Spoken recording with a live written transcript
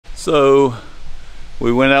So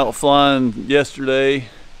we went out flying yesterday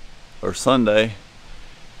or Sunday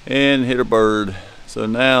and hit a bird. So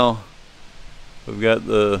now we've got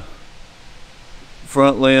the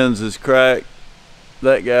front lens is cracked.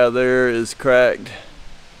 That guy there is cracked.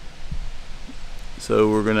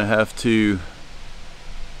 So we're gonna have to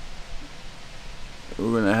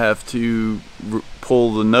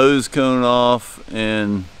pull the nose cone off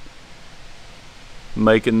and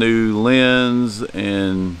make a new lens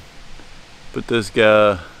and put this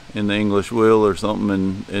guy in the English wheel or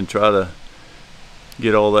something and try to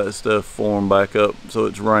get all that stuff formed back up so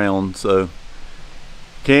it's round. So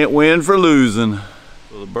can't win for losing.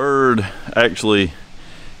 So the bird actually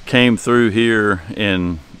came through here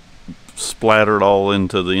and splattered all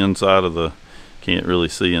into the inside of the, can't really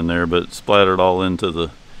see in there, but splattered all into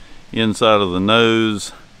the inside of the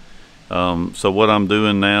nose. So what I'm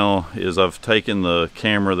doing now is I've taken the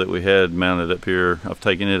camera that we had mounted up here, I've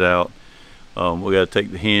taken it out. We got to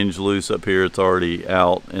take the hinge loose up here, it's already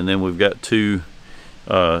out, and then we've got two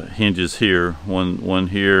hinges here, one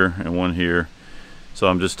here and one here. So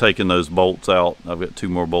I'm just taking those bolts out. I've got two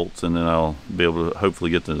more bolts, and then I'll be able to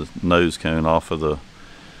hopefully get the nose cone off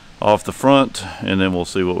the front, and then we'll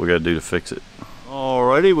see what we got to do to fix it.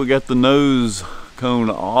 Alrighty, we got the nose cone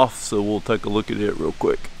off, so we'll take a look at it real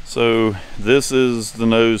quick. So this is the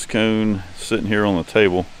nose cone sitting here on the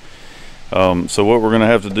table. So what we're going to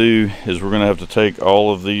have to do is we're going to have to take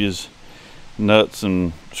all of these nuts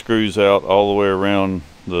and screws out all the way around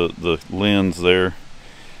the lens there,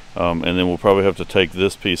 and then we'll probably have to take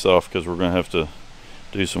this piece off because we're going to have to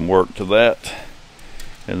do some work to that.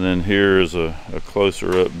 And then here is a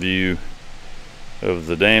closer up view of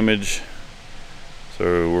the damage.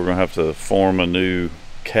 So we're going to have to form a new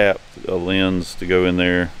cap, a lens to go in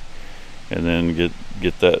there, and then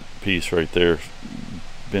get that piece right there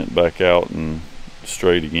bent back out and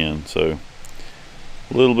straight again. So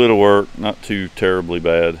a little bit of work, not too terribly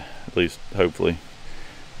bad, at least hopefully,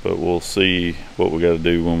 but we'll see what we got to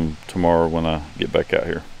do tomorrow when I get back out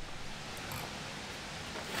here.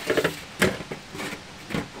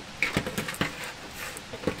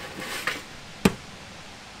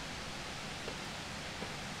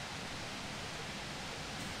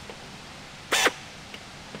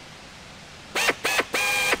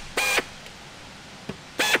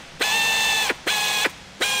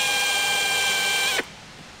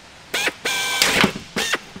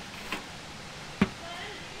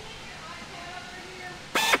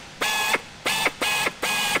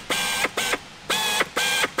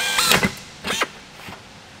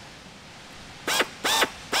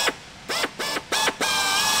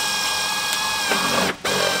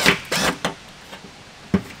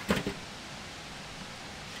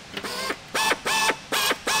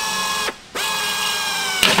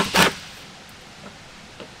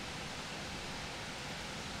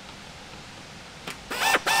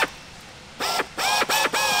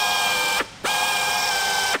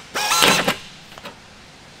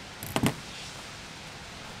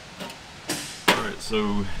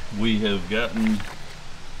 So we have gotten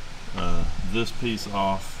this piece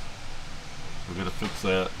off. We're going to fix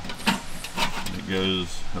that. It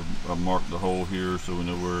goes, I've marked the hole here so we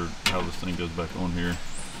know how this thing goes back on here.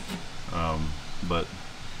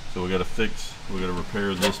 So we got to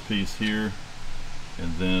repair this piece here,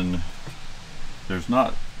 and then there's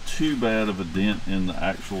not too bad of a dent in the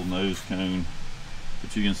actual nose cone,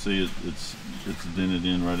 but you can see it's dented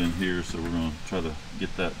in right in here. So we're going to try to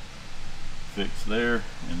get that fixed there,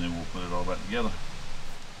 and then we'll put it all back together.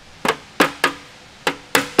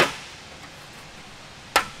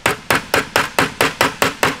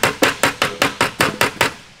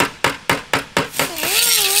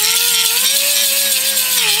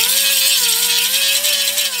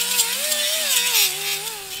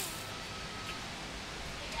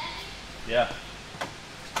 Yeah.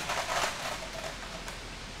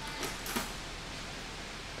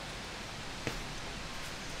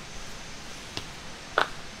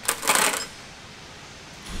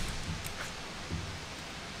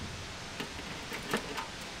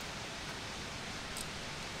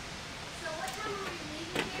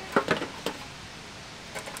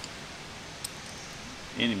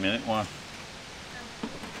 Any minute. Why?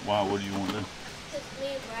 Why? What do you want to do? Because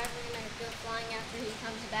me and Brad are going to go flying after he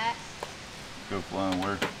comes back. Go flying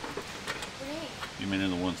where? What do you mean? You mean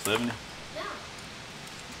in the 170? No.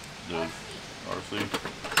 The RC?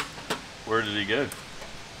 Where did he go?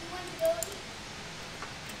 He went to go eat.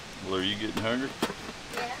 Well, are you getting hungry?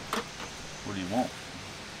 Yeah. What do you want?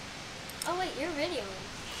 Oh wait, you're videoing.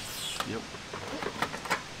 Yep.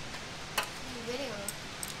 You're videoing.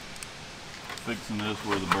 Fixing this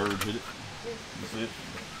where the bird hit it. You see it?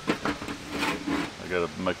 got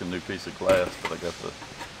to make a new piece of glass, but I got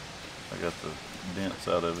the dents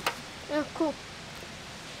out of it. Oh, cool.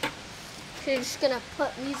 So you're just gonna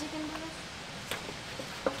put music into this?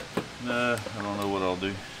 Nah, I don't know what I'll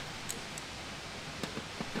do.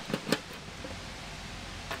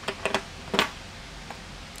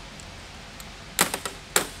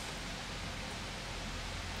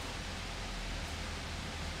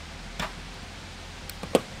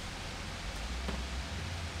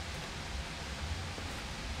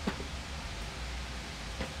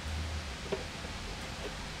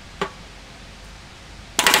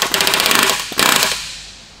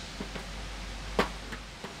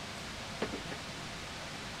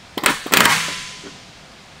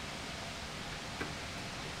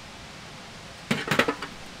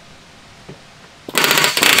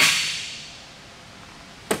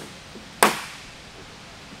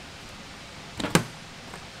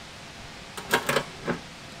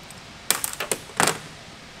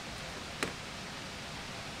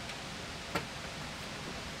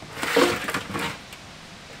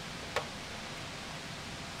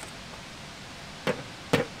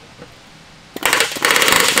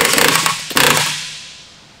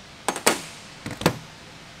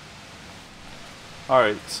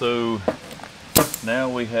 Alright, so now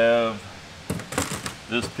we have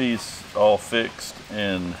this piece all fixed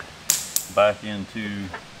and back into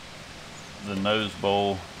the nose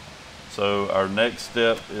bowl. So our next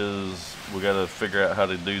step is we got to figure out how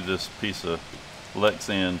to do this piece of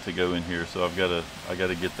Lexan to go in here. So I got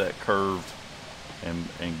to get that curved and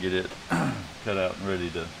get it cut out and ready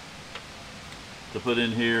to put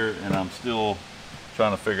in here. And I'm still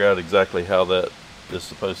trying to figure out exactly how that is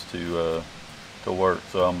supposed to work.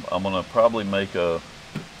 So I'm gonna probably make a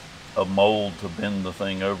mold to bend the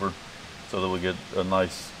thing over so that we get a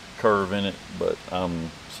nice curve in it, but I'm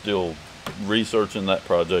still researching that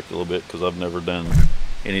project a little bit because I've never done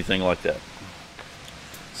anything like that.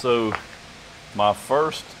 So my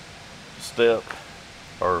first step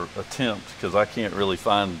or attempt, because I can't really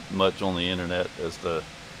find much on the internet as to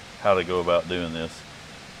how to go about doing this,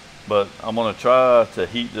 but I'm gonna try to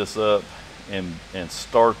heat this up and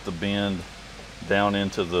start the bend down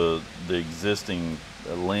into the existing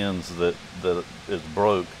lens that is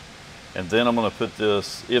broke, and then I'm going to put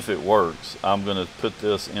this, if it works, I'm going to put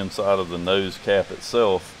this inside of the nose cap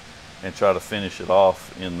itself and try to finish it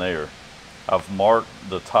off in there. I've marked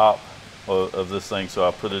the top of this thing, so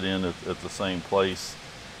I put it in at the same place,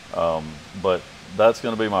 but that's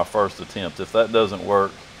going to be my first attempt. If that doesn't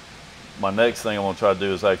work, my next thing I'm going to try to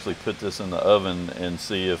do is actually put this in the oven and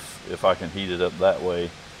see if I can heat it up that way,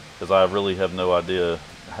 because I really have no idea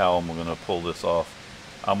how I'm going to pull this off.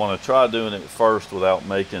 I'm going to try doing it first without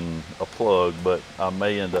making a plug, but I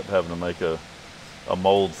may end up having to make a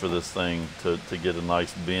mold for this thing to get a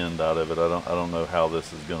nice bend out of it. I don't know how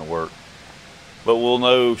this is going to work, but we'll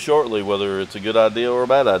know shortly whether it's a good idea or a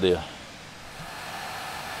bad idea.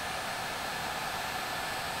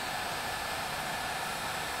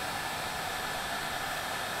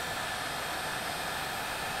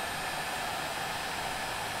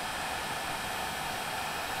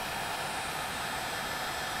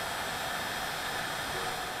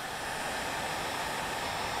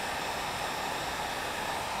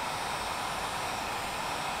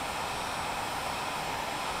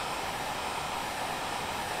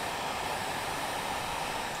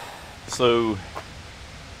 So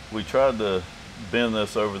we tried to bend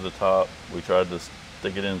this over the top. We tried to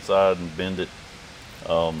stick it inside and bend it.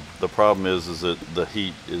 The problem is that the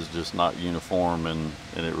heat is just not uniform, and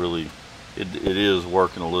it is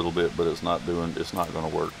working a little bit, but it's not going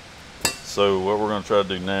to work. So what we're going to try to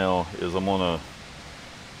do now is I'm going to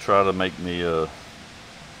try to make me a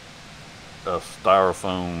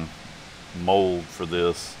styrofoam mold for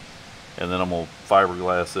this, and then I'm going to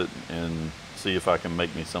fiberglass it and see if I can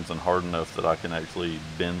make me something hard enough that I can actually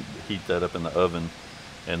heat that up in the oven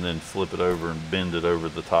and then flip it over and bend it over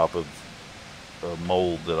the top of a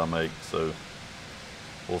mold that I make. So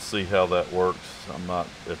we'll see how that works.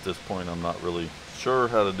 At this point, I'm not really sure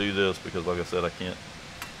how to do this because, like I said,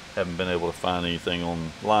 haven't been able to find anything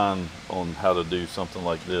online on how to do something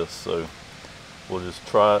like this. So we'll just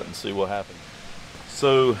try it and see what happens.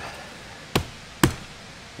 So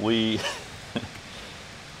we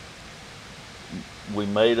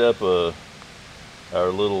made up our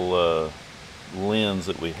little lens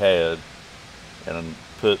that we had, and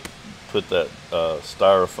put that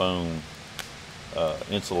styrofoam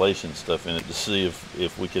insulation stuff in it to see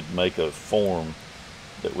if we could make a form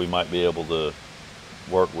that we might be able to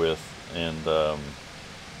work with, and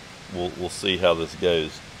we'll see how this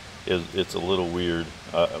goes. It's a little weird.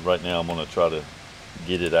 Right now I'm going to try to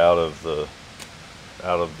get it out of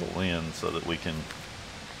out of the lens so that we can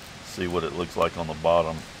see what it looks like on the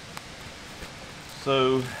bottom.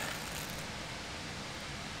 So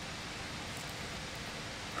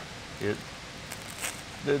it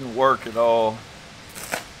didn't work at all.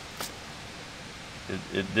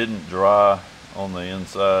 It didn't dry on the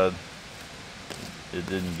inside. It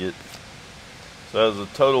didn't get, so that was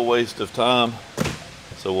a total waste of time.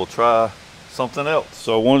 So we'll try something else.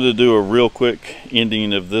 So I wanted to do a real quick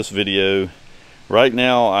ending of this video. Right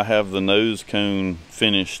now I have the nose cone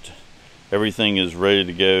finished. Everything is ready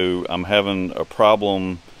to go. I'm having a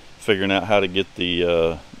problem figuring out how to get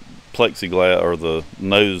the plexiglass or the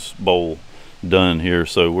nose bowl done here,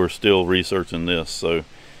 so we're still researching this. So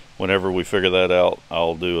whenever we figure that out,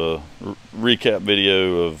 I'll do a recap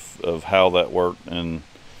video of how that worked, and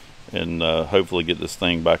hopefully get this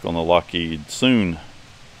thing back on the Lockheed soon.